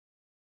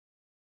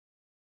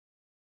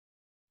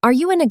Are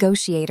you a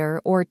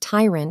negotiator or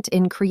tyrant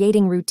in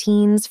creating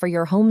routines for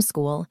your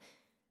homeschool?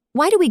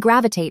 Why do we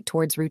gravitate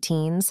towards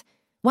routines?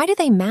 Why do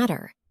they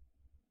matter?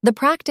 The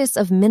practice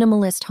of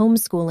minimalist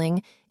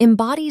homeschooling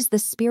embodies the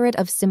spirit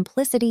of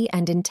simplicity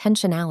and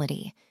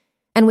intentionality.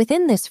 And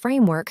within this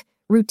framework,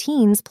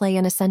 routines play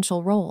an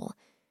essential role.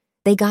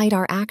 They guide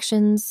our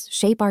actions,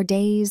 shape our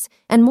days,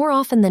 and more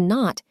often than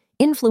not,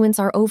 influence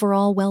our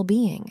overall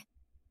well-being.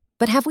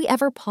 But have we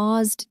ever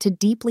paused to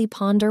deeply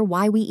ponder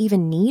why we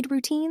even need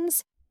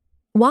routines?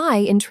 Why,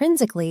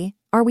 intrinsically,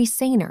 are we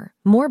saner,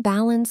 more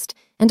balanced,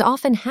 and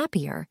often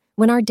happier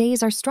when our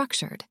days are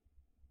structured?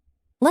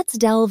 Let's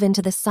delve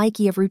into the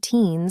psyche of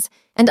routines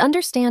and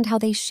understand how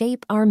they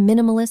shape our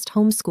minimalist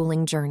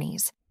homeschooling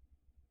journeys.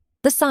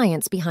 The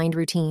science behind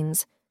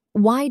routines.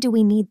 Why do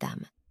we need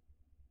them?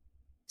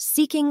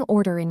 Seeking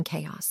order in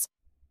chaos.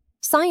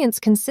 Science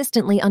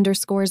consistently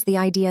underscores the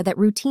idea that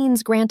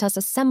routines grant us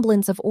a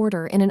semblance of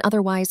order in an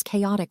otherwise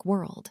chaotic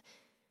world.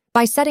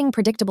 By setting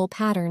predictable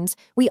patterns,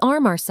 we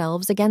arm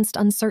ourselves against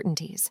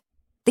uncertainties.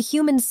 The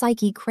human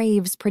psyche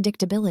craves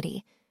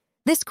predictability.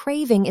 This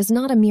craving is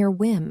not a mere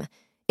whim.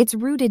 It's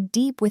rooted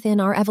deep within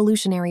our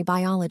evolutionary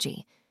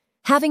biology.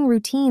 Having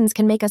routines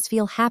can make us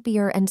feel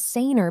happier and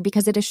saner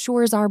because it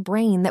assures our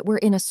brain that we're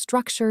in a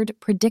structured,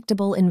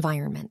 predictable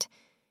environment.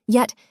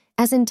 Yet,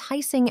 as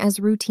enticing as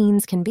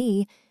routines can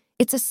be,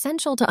 it's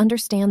essential to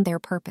understand their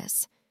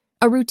purpose.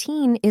 A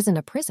routine isn't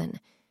a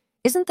prison.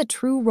 Isn't the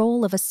true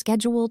role of a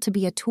schedule to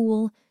be a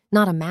tool,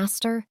 not a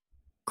master?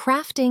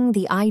 Crafting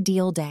the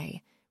ideal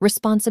day,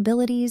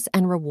 responsibilities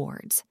and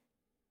rewards.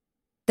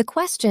 The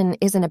question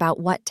isn't about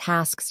what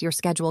tasks your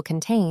schedule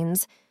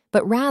contains,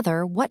 but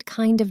rather what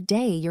kind of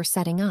day you're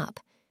setting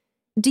up.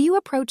 Do you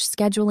approach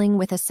scheduling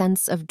with a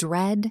sense of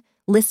dread,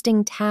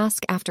 listing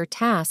task after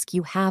task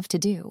you have to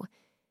do?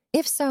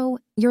 If so,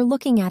 you're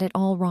looking at it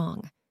all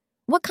wrong.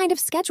 What kind of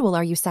schedule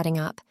are you setting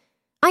up?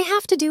 I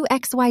have to do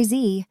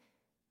XYZ.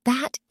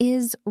 That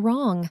is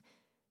wrong.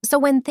 So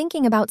when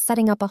thinking about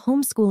setting up a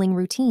homeschooling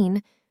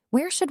routine,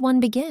 where should one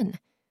begin?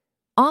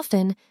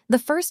 Often, the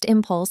first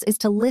impulse is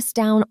to list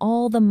down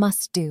all the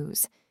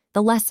must-dos,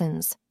 the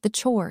lessons, the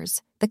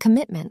chores, the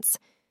commitments.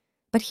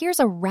 But here's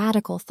a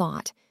radical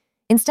thought.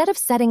 Instead of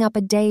setting up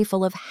a day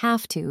full of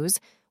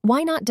have-tos,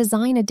 why not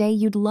design a day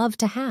you'd love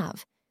to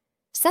have?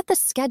 Set the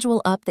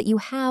schedule up that you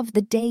have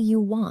the day you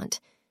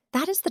want.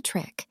 That is the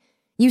trick.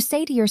 You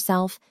say to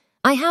yourself,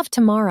 I have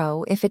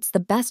tomorrow. If it's the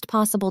best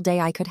possible day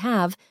I could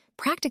have,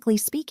 practically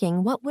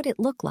speaking, what would it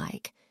look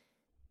like?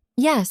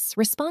 Yes,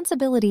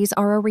 responsibilities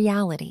are a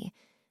reality.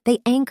 They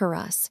anchor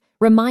us,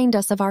 remind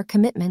us of our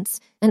commitments,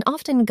 and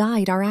often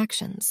guide our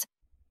actions.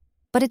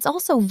 But it's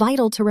also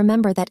vital to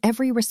remember that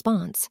every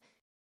response,